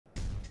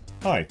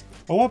Hi,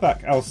 a while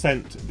back I was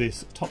sent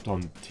this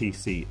Topdon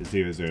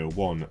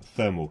TC001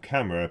 thermal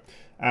camera,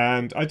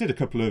 and I did a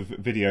couple of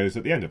videos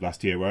at the end of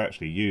last year where I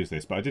actually used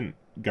this, but I didn't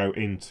go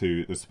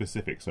into the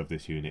specifics of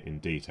this unit in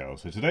detail.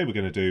 So today we're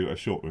going to do a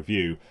short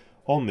review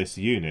on this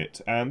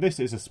unit, and this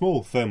is a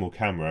small thermal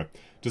camera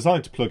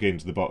designed to plug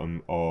into the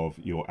bottom of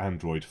your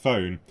Android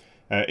phone.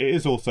 It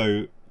is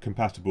also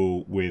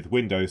compatible with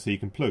Windows, so you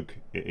can plug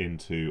it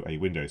into a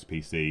Windows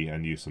PC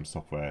and use some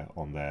software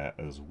on there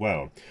as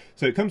well.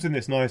 So it comes in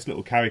this nice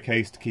little carry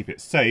case to keep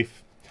it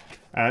safe,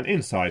 and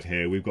inside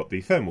here we've got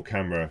the thermal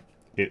camera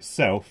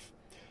itself,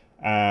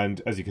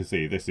 and as you can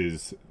see this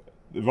is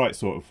the right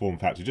sort of form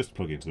factor just to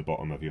plug into the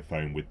bottom of your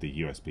phone with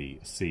the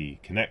USB-C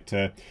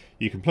connector.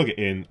 You can plug it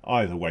in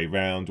either way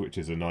round, which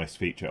is a nice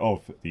feature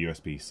of the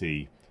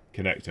USB-C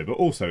connector, but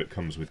also it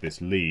comes with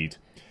this lead,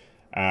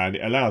 and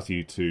it allows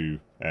you to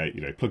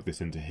plug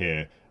this into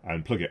here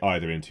and plug it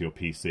either into your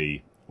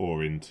PC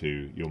or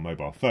into your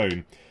mobile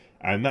phone,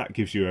 and that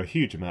gives you a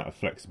huge amount of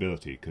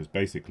flexibility because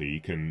basically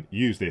you can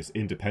use this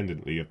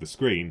independently of the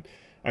screen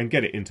and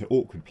get it into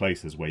awkward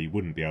places where you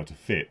wouldn't be able to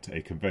fit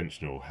a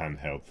conventional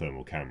handheld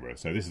thermal camera.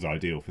 So this is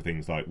ideal for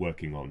things like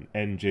working on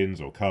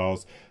engines or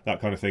cars, that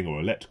kind of thing,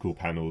 or electrical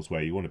panels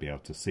where you want to be able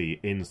to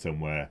see in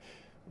somewhere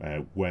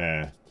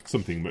where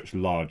something much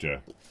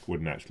larger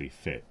wouldn't actually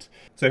fit.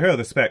 So here are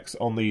the specs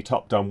on the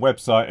Topdon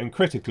website, and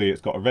critically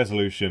it's got a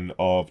resolution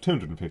of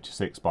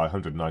 256 by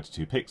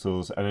 192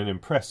 pixels and an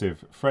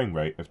impressive frame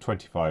rate of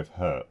 25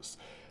 Hz.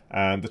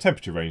 And the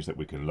temperature range that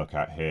we can look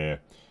at here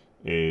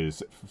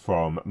is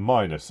from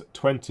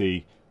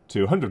 -20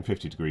 to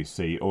 150 degrees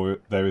C, or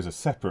there is a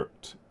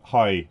separate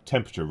high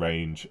temperature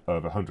range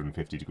of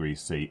 150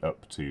 degrees C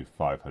up to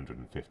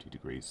 550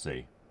 degrees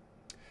C.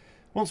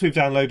 Once we've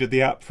downloaded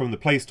the app from the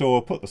Play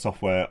Store, put the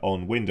software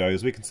on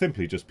Windows, we can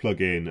simply just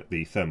plug in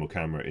the thermal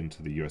camera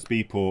into the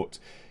USB port.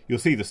 You'll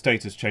see the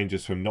status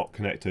changes from not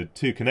connected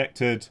to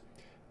connected,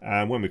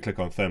 and when we click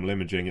on thermal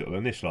imaging it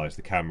will initialize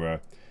the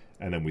camera,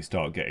 and then we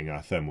start getting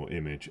our thermal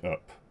image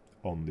up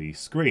on the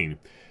screen.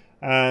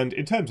 And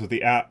in terms of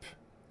the app,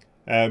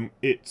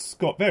 it's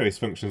got various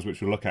functions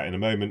which we'll look at in a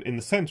moment. In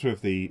the centre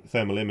of the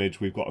thermal image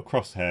we've got a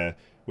crosshair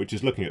which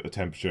is looking at the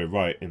temperature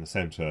right in the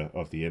centre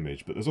of the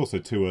image, but there's also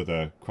two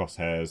other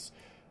crosshairs.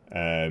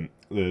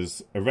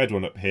 There's a red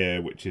one up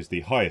here which is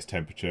the highest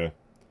temperature,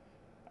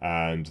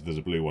 and there's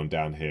a blue one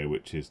down here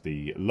which is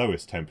the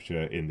lowest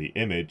temperature in the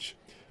image.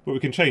 But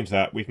we can change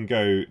that. We can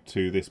go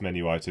to this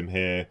menu item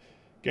here,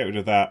 get rid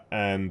of that,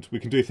 and we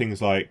can do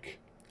things like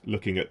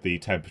looking at the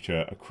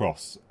temperature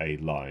across a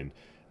line.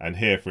 And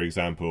here, for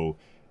example,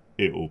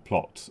 it will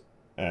plot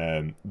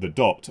the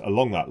dot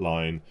along that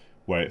line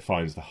where it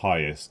finds the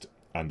highest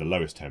and the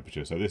lowest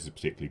temperature. So this is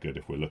particularly good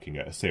if we're looking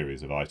at a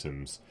series of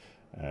items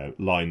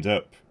lined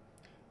up.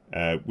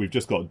 We've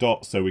just got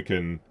dots, so we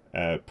can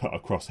put a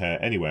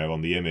crosshair anywhere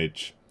on the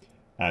image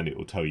and it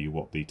will tell you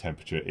what the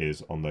temperature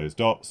is on those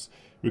dots.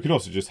 We can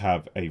also just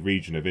have a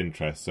region of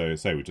interest, so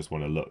say we just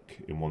want to look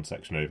in one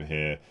section over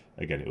here,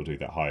 again it will do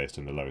the highest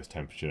and the lowest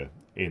temperature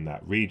in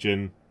that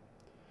region.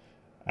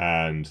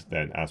 And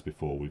then as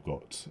before we've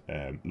got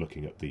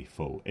looking at the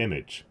full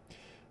image.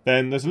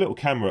 Then there's a little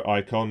camera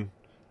icon,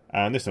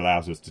 and this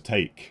allows us to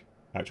take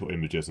actual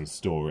images and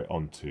store it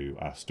onto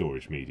our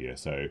storage media.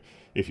 So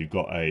if you've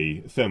got a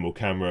thermal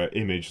camera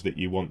image that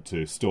you want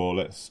to store,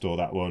 let's store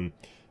that one,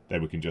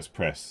 then we can just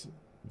press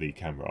the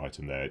camera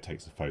item there. It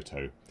takes a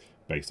photo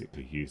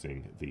basically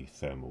using the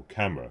thermal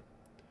camera.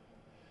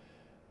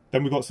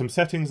 Then we've got some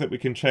settings that we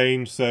can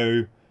change.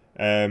 So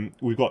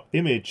we've got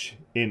image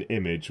in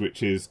image,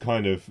 which is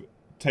kind of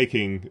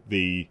taking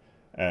the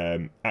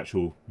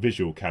actual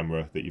visual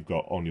camera that you've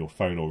got on your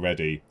phone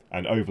already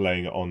and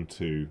overlaying it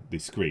onto the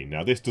screen.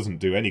 Now this doesn't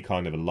do any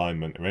kind of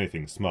alignment or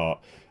anything smart.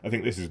 I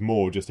think this is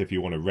more just if you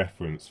want a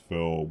reference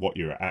for what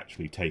you're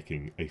actually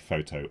taking a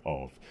photo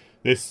of.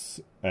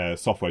 This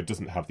software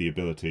doesn't have the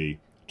ability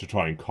to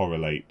try and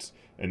correlate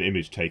an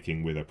image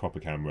taking with a proper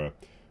camera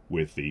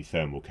with the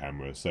thermal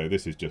camera. So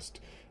this is just,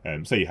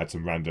 say you had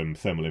some random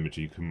thermal image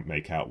you couldn't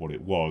make out what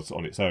it was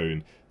on its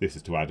own, this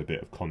is to add a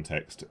bit of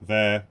context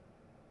there.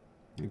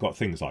 You've got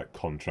things like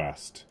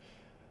contrast,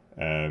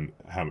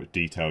 how much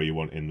detail you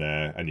want in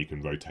there, and you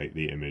can rotate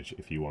the image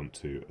if you want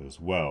to as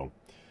well.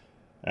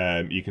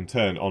 You can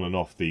turn on and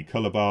off the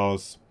colour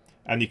bars,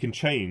 and you can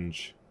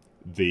change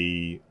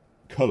the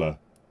colour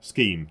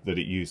scheme that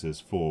it uses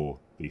for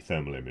the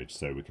thermal image.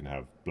 So we can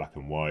have black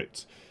and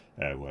white,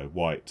 where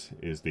white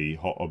is the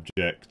hot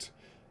object.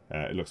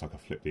 It looks like I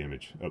flipped the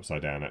image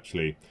upside down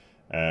actually,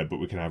 but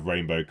we can have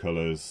rainbow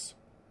colours,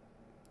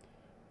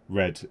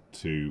 red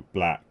to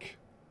black,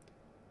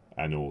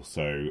 and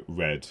also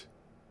red,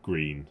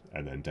 green,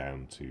 and then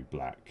down to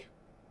black.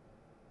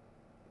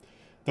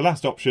 The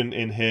last option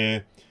in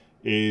here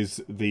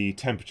is the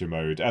temperature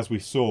mode. As we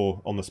saw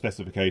on the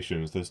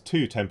specifications, there's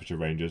two temperature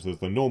ranges. There's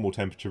the normal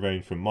temperature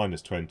range from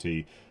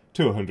 -20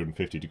 to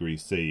 150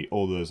 degrees C,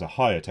 or there's a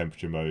higher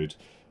temperature mode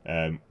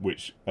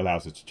which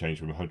allows us to change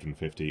from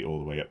 150 all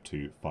the way up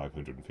to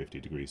 550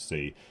 degrees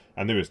C.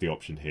 And there is the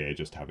option here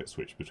just to have it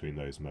switch between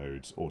those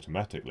modes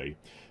automatically.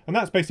 And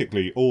that's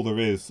basically all there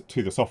is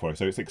to the software,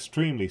 so it's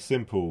extremely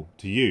simple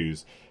to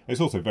use. It's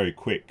also very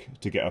quick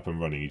to get up and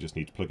running. You just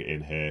need to plug it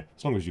in here.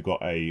 As long as you've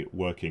got a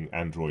working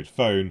Android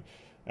phone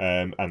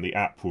and the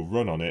app will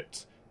run on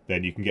it,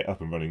 then you can get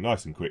up and running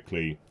nice and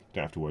quickly. You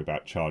don't have to worry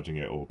about charging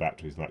it or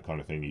batteries and that kind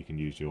of thing. You can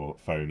use your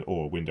phone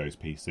or Windows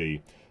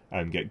PC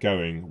and get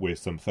going with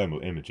some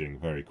thermal imaging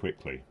very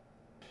quickly.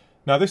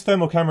 Now, this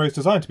thermal camera is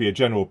designed to be a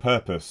general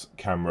purpose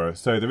camera,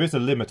 so there is a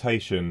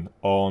limitation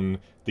on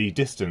the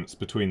distance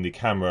between the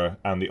camera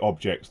and the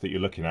object that you're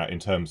looking at in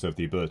terms of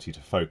the ability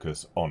to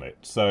focus on it.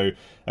 So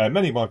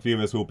many of my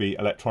viewers will be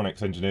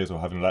electronics engineers or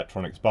have an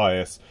electronics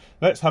bias.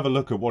 Let's have a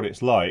look at what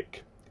it's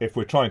like if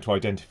we're trying to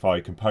identify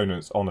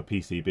components on a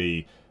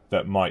PCB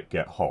that might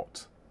get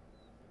hot.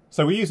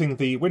 So we're using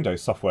the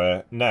Windows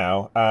software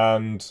now,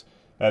 and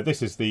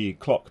this is the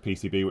clock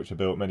PCB which I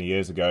built many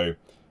years ago,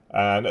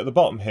 and at the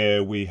bottom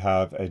here we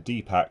have a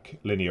DPAC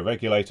linear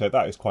regulator.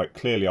 That is quite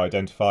clearly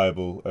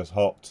identifiable as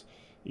hot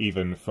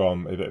even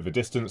from a bit of a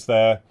distance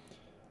there,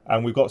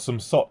 and we've got some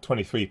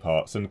SOT23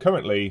 parts, and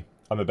currently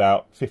I'm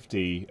about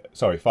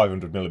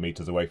 500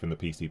 millimeters away from the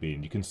PCB,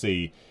 and you can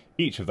see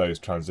each of those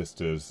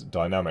transistors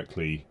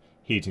dynamically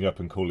heating up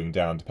and cooling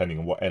down depending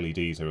on what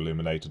LEDs are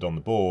illuminated on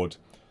the board.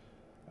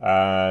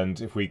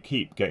 And if we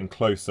keep getting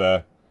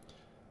closer,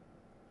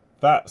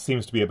 that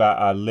seems to be about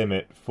our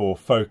limit for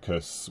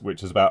focus,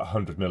 which is about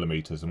 100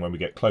 millimeters, and when we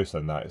get closer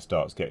than that it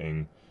starts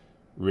getting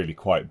really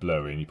quite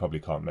blurry and you probably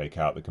can't make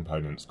out the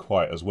components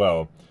quite as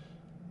well.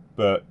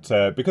 But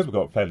because we've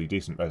got fairly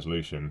decent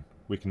resolution,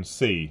 we can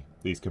see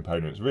these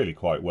components really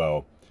quite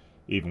well,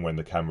 even when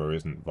the camera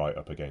isn't right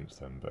up against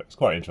them. But it's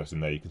quite interesting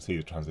there, you can see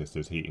the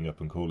transistors heating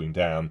up and cooling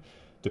down,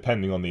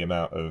 depending on the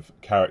amount of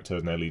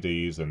characters and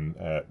LEDs and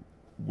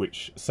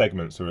which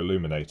segments are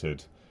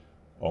illuminated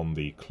on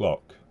the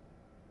clock.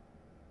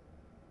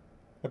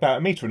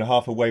 About 1.5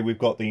 meters away we've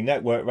got the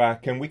network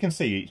rack, and we can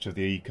see each of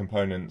the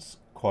components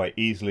quite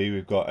easily.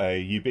 We've got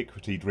a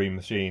Ubiquiti Dream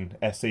Machine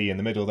SE in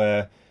the middle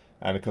there,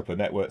 and a couple of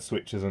network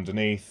switches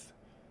underneath.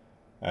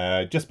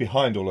 Just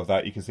behind all of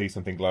that you can see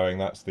something glowing.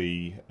 That's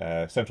the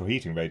central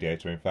heating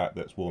radiator, in fact,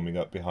 that's warming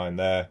up behind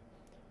there.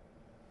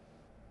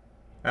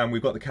 And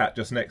we've got the cat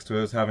just next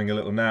to us having a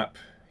little nap.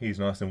 He's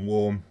nice and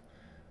warm.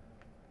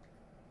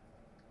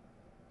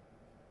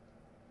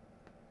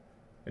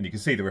 And you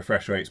can see the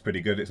refresh rate's pretty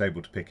good. It's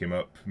able to pick him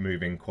up,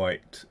 moving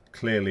quite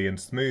clearly and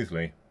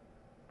smoothly.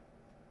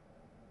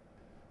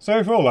 So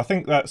overall, I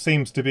think that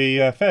seems to be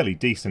a fairly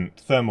decent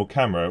thermal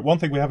camera. One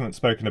thing we haven't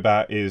spoken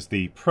about is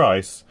the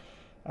price.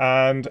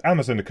 And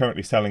Amazon are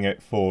currently selling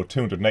it for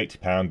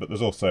 £280, but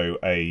there's also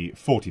a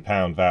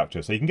 £40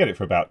 voucher, so you can get it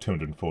for about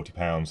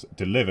 £240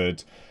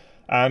 delivered.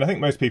 And I think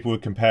most people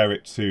would compare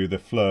it to the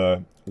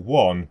FLIR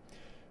 1,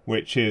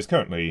 which is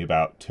currently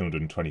about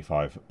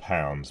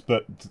 £225.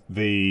 But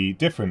the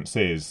difference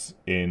is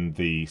in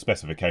the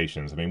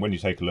specifications. I mean, when you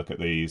take a look at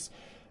these,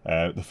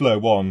 the FLIR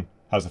 1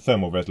 has a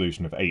thermal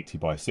resolution of 80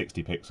 by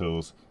 60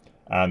 pixels,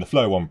 and the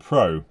FLIR 1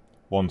 Pro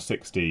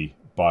 160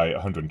 by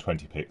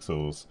 120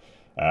 pixels.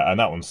 And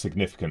that one's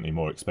significantly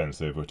more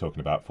expensive. We're talking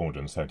about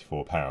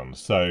 £474.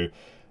 So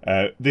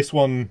this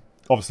one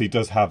obviously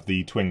does have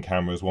the twin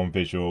cameras, one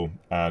visual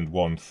and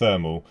one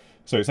thermal,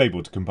 so it's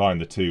able to combine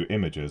the two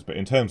images. But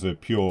in terms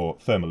of pure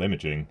thermal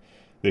imaging,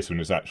 this one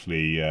is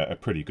actually a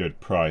pretty good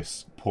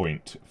price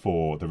point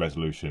for the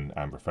resolution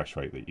and refresh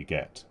rate that you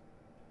get.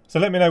 So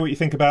let me know what you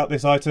think about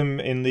this item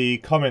in the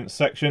comments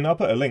section. I'll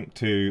put a link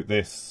to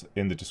this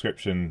in the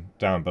description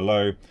down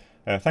below.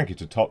 Thank you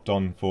to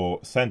Topdon for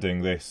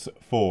sending this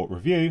for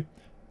review,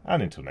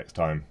 and until next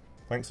time,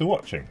 thanks for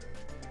watching.